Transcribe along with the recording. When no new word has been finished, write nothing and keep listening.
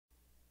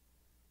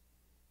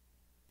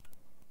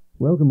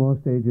Welcome off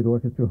stage at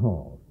Orchestra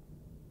Hall.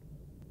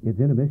 It's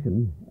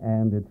intermission,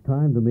 and it's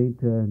time to meet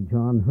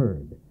John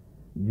Hurd.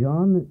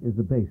 John is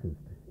the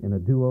bassist in a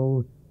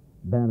duo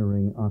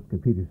bannering Oscar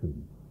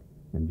Peterson,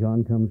 and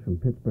John comes from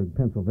Pittsburgh,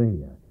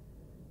 Pennsylvania.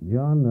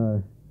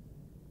 John,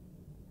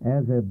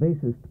 as a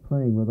bassist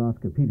playing with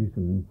Oscar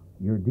Peterson,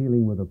 you're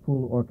dealing with a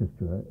full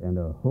orchestra and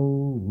a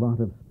whole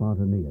lot of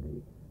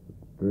spontaneity.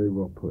 Very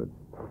well put.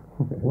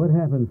 What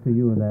happens to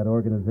you in that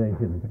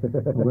organization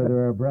where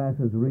there are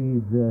brasses,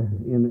 reeds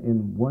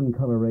in one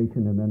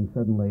coloration, and then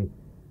suddenly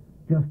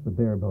just the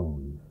bare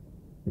bones,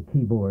 the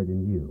keyboard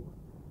and you?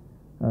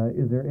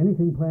 Is there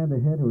anything planned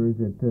ahead, or is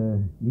it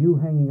you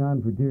hanging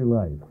on for dear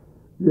life?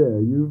 Yeah,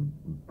 you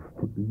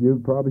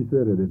probably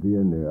said it at the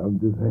end there. I'm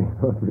just hanging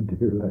on for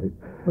dear life.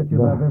 But you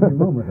love every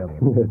moment of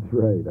it. That's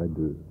right, I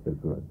do.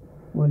 That's right.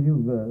 Well,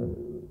 you've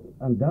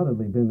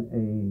undoubtedly been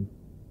a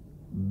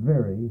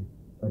very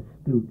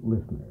astute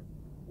listener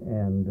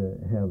and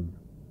have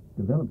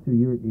developed through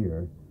your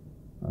ear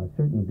a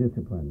certain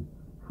discipline.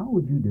 How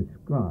would you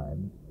describe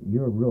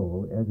your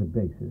role as a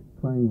bassist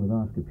playing with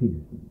Oscar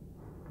Peterson?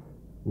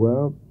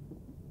 Well,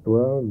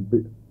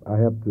 I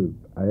have to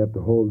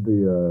hold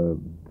the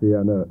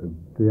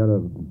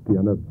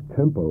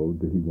tempo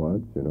that he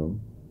wants, you know,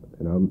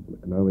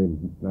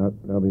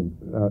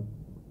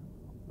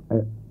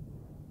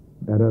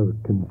 and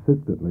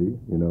consistently,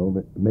 you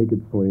know, make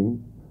it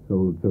swing.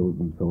 So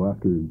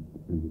Oscar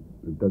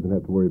doesn't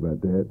have to worry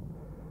about that,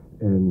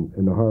 and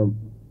the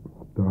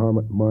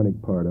harmonic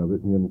part of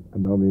it, and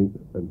I mean,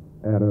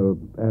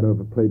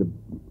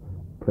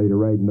 play the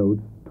right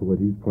notes to what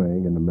he's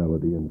playing and the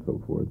melody and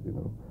so forth, you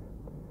know.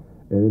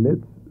 And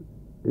it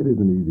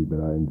isn't easy,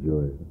 but I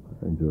enjoy it.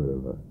 I enjoy it a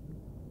lot.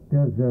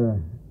 Does there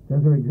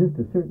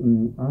exist a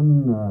certain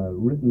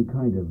unwritten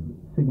kind of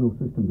signal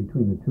system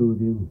between the two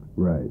of you?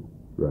 Right.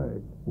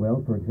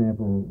 Well, for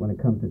example, when it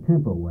comes to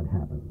tempo, what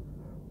happens?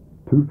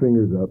 2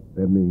 fingers up,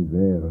 that means,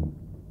 man,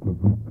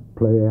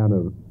 play on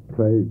a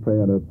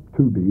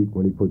 2 beat.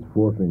 When he puts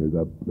 4 fingers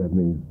up, that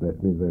means that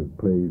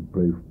play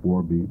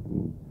 4 beat,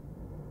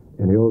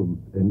 and he'll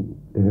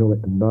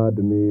nod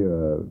to me,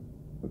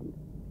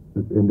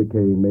 just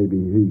indicating maybe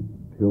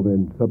he'll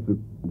then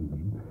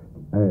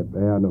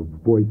add a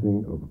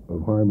voicing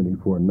of harmony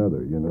for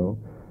another, you know,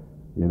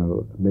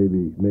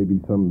 maybe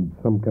some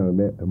kind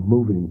of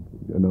moving,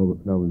 you know,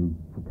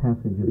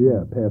 passage.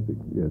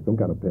 Some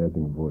kind of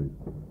passing voice.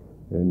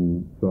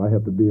 And so I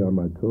have to be on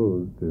my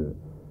toes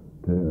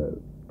to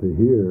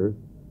hear,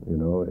 you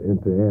know, and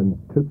to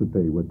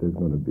anticipate what there's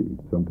going to be.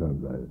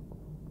 Sometimes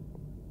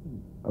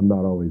I'm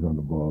not always on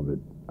the ball, but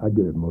I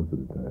get it most of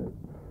the time.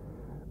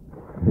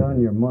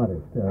 John, you're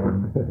modest.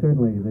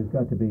 Certainly, there's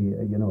got to be,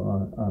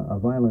 a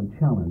violent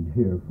challenge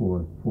here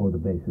for the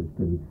bassist.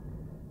 And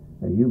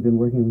you've been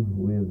working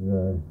with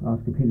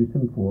Oscar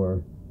Peterson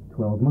for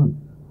 12 months.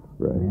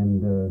 Right.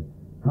 And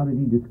how did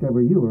he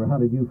discover you, or how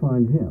did you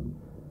find him?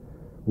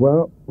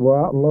 Well,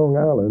 out in Long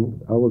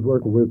Island, I was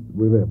working with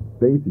a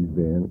bassies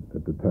band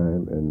at the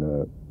time, and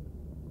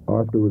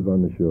Oscar was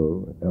on the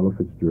show, Ella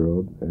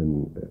Fitzgerald,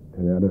 and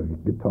had a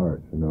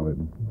guitarist, you know,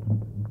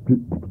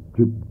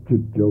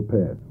 Joe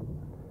Pass.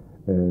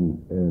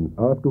 And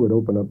Oscar would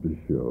open up the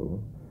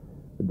show,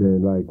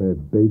 then like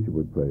Basie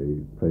would play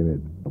it,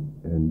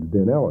 and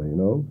then Ella, you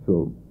know.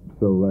 So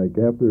like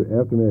after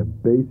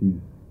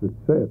Basie's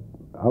set,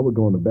 I would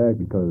go in the back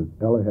because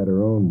Ella had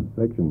her own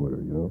section with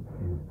her, you know.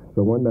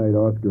 So one night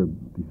Oscar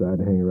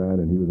decided to hang around,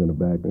 and he was in the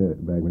back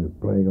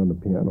playing on the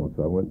piano.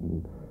 So I went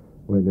and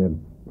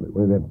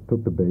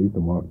took the bass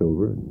and walked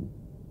over, and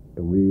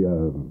we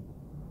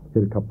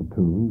hit a couple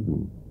tunes.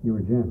 And you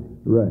were jamming.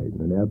 Right,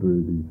 and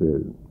afterwards he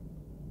said,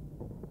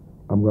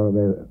 I'm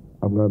gonna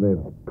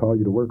call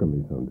you to work on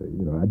me someday.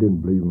 You know, I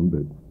didn't believe him,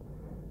 but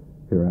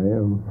here I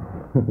am.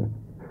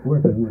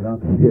 Working with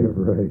Oscar. Yeah,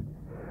 right.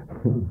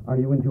 Are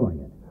you enjoying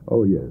it?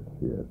 Oh yes,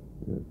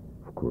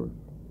 of course.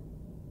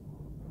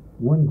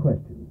 One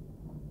question.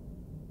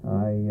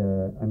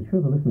 I'm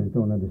sure the listeners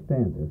don't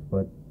understand this,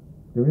 but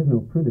there is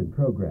no printed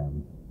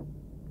program.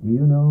 Do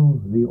you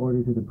know the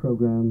order to the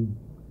program?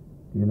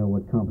 Do you know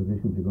what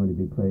compositions are going to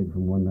be played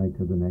from one night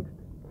to the next?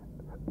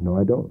 No,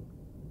 I don't.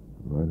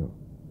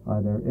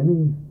 Are there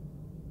any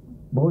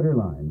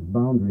borderlines,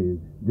 boundaries,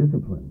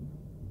 disciplines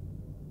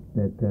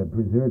that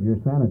preserve your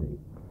sanity?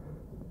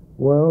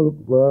 Well,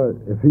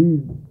 if he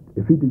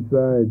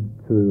decides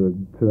to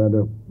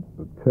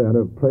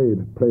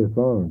play a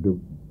song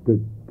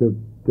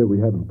that we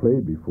haven't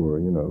played before,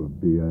 you know,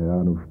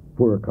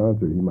 for a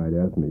concert, he might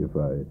ask me if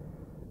I've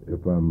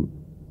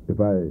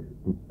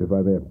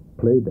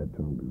played that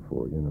tune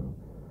before, you know.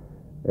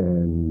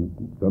 And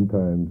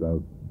sometimes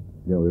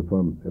if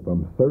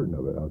I'm certain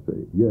of it, I'll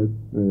say yes,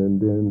 and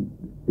then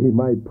he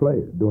might play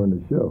it during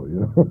the show, you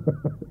know.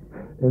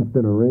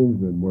 Instant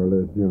arrangement, more or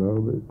less, you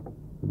know. But,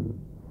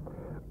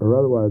 or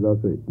otherwise, I'll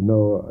say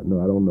no,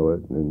 I don't know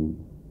it, and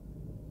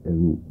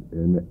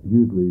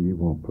usually he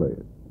won't play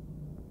it.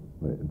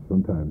 And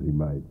sometimes he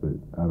might, but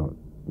I don't.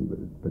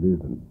 But it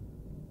isn't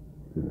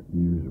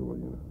usual,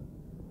 you know.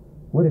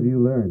 What have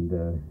you learned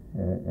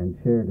and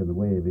shared in the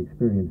way of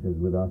experiences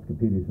with Oscar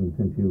Peterson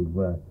since you've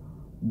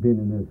been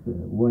in this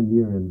 1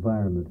 year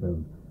environment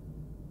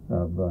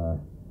of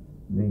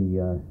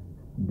the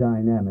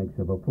dynamics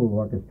of a full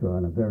orchestra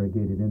on a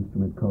variegated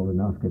instrument called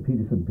an Oscar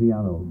Peterson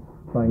piano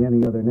by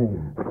any other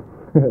name?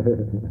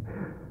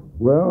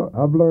 Well,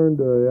 I've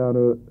learned at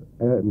a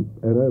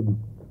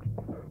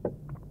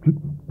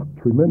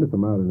tremendous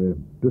amount of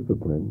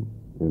discipline,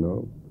 you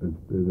know, as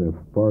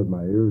far as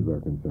my ears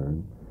are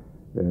concerned,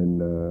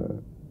 and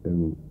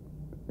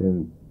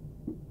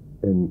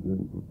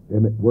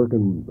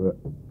working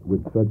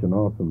with such an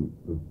awesome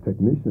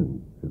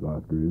technician as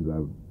Oscar is,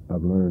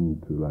 I've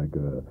learned to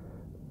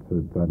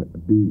to try to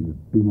be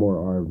more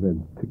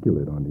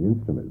articulate on the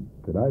instrument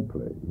that I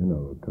play, you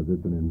know, because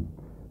it's an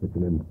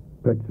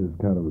infectious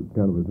kind of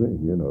a thing,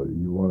 you know.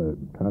 You want to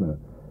kind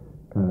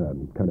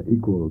of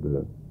equal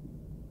the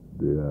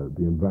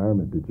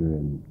environment that you're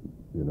in,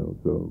 you know.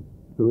 So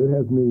it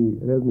has me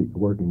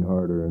working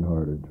harder and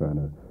harder, trying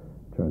to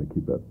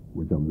keep up,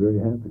 which I'm very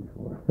happy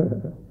for.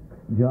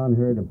 John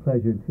Hurd, a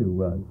pleasure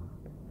to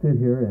sit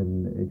here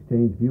and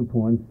exchange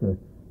viewpoints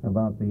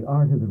about the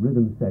art of the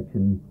rhythm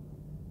section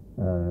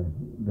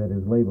that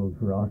is labeled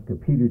for Oscar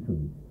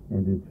Peterson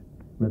and its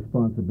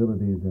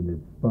responsibilities and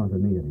its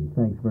spontaneity.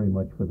 Thanks very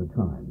much for the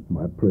time.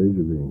 My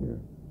pleasure being here.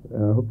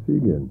 I hope to see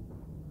you again.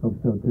 Hope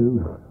so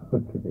too.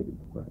 Okay,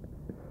 bye.